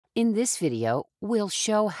In this video, we'll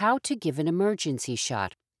show how to give an emergency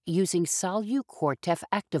shot using Solu-Cortef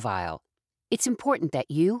Act-O-Vial. It's important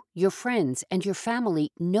that you, your friends, and your family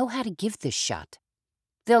know how to give this shot.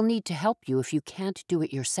 They'll need to help you if you can't do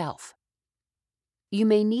it yourself. You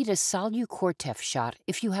may need a Solu-Cortef shot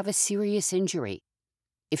if you have a serious injury,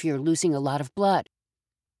 if you're losing a lot of blood,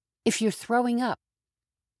 if you're throwing up,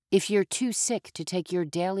 if you're too sick to take your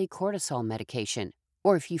daily cortisol medication,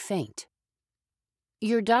 or if you faint.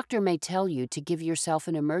 Your doctor may tell you to give yourself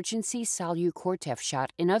an emergency Solu-Cortef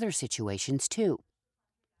shot in other situations too.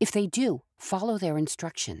 If they do, follow their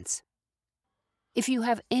instructions. If you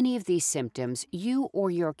have any of these symptoms, you or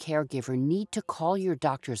your caregiver need to call your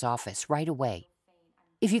doctor's office right away.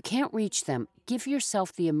 If you can't reach them, give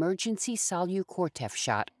yourself the emergency Solu-Cortef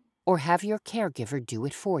shot or have your caregiver do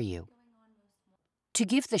it for you. To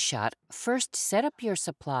give the shot, first set up your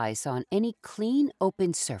supplies on any clean,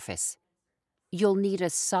 open surface. You'll need a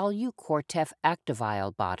Solu-Cortef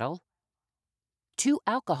Act-O-Vial bottle, 2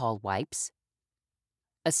 alcohol wipes,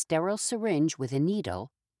 a sterile syringe with a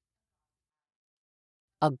needle,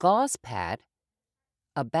 a gauze pad,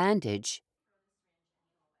 a bandage,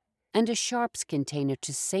 and a sharps container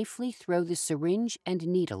to safely throw the syringe and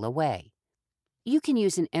needle away. You can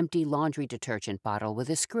use an empty laundry detergent bottle with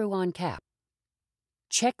a screw-on cap.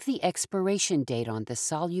 Check the expiration date on the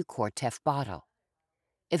Solu-Cortef bottle.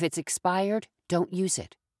 If it's expired, don't use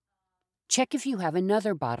it. Check if you have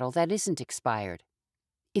another bottle that isn't expired.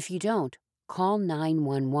 If you don't, call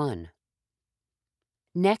 911.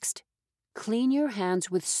 Next, clean your hands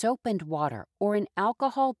with soap and water or an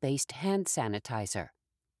alcohol-based hand sanitizer.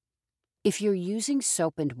 If you're using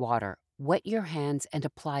soap and water, wet your hands and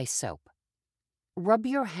apply soap. Rub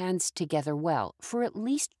your hands together well for at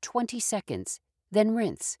least 20 seconds, then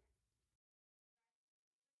rinse.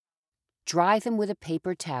 Dry them with a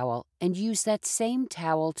paper towel and use that same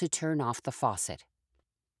towel to turn off the faucet.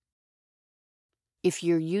 If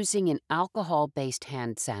you're using an alcohol-based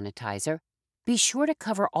hand sanitizer, be sure to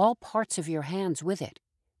cover all parts of your hands with it,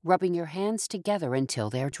 rubbing your hands together until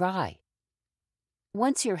they're dry.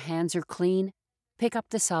 Once your hands are clean, pick up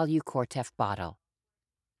the Solu-Cortef bottle.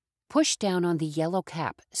 Push down on the yellow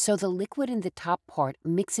cap so the liquid in the top part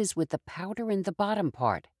mixes with the powder in the bottom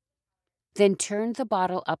part. Then turn the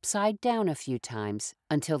bottle upside down a few times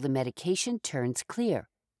until the medication turns clear.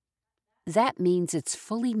 That means it's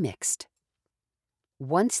fully mixed.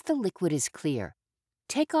 Once the liquid is clear,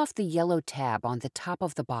 take off the yellow tab on the top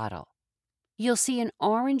of the bottle. You'll see an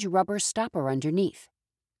orange rubber stopper underneath.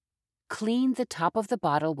 Clean the top of the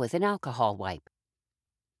bottle with an alcohol wipe.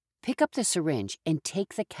 Pick up the syringe and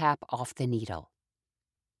take the cap off the needle.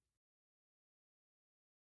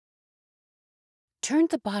 Turn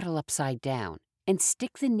the bottle upside down and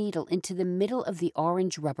stick the needle into the middle of the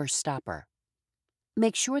orange rubber stopper.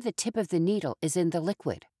 Make sure the tip of the needle is in the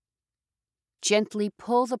liquid. Gently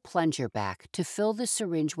pull the plunger back to fill the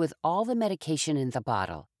syringe with all the medication in the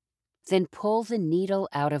bottle. Then pull the needle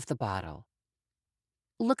out of the bottle.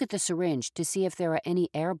 Look at the syringe to see if there are any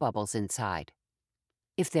air bubbles inside.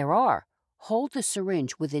 If there are, hold the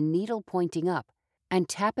syringe with the needle pointing up and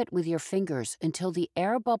tap it with your fingers until the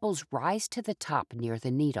air bubbles rise to the top near the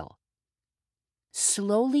needle.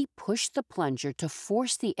 Slowly push the plunger to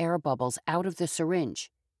force the air bubbles out of the syringe.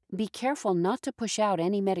 Be careful not to push out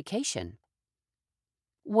any medication.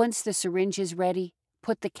 Once the syringe is ready,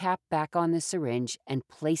 put the cap back on the syringe and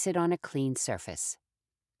place it on a clean surface.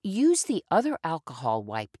 Use the other alcohol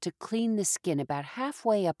wipe to clean the skin about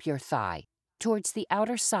halfway up your thigh, towards the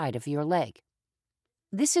outer side of your leg.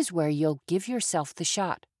 This is where you'll give yourself the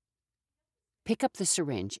shot. Pick up the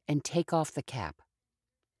syringe and take off the cap.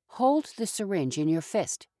 Hold the syringe in your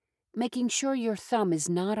fist, making sure your thumb is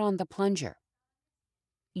not on the plunger.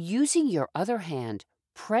 Using your other hand,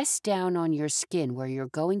 press down on your skin where you're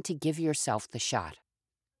going to give yourself the shot.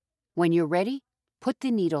 When you're ready, put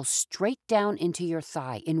the needle straight down into your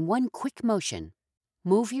thigh in one quick motion.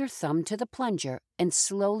 Move your thumb to the plunger and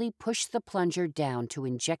slowly push the plunger down to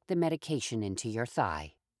inject the medication into your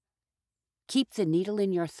thigh. Keep the needle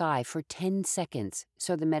in your thigh for 10 seconds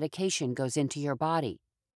so the medication goes into your body.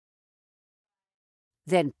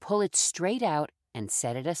 Then pull it straight out and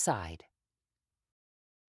set it aside.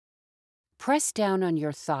 Press down on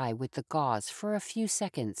your thigh with the gauze for a few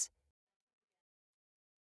seconds.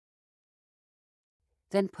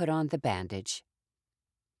 Then put on the bandage.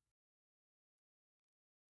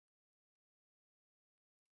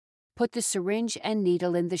 Put the syringe and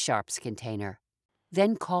needle in the sharps container.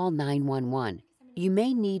 Then call 911. You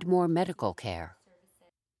may need more medical care.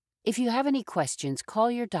 If you have any questions, call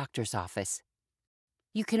your doctor's office.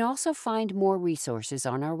 You can also find more resources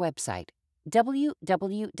on our website,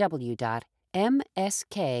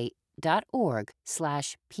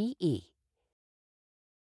 www.msk.org/PE.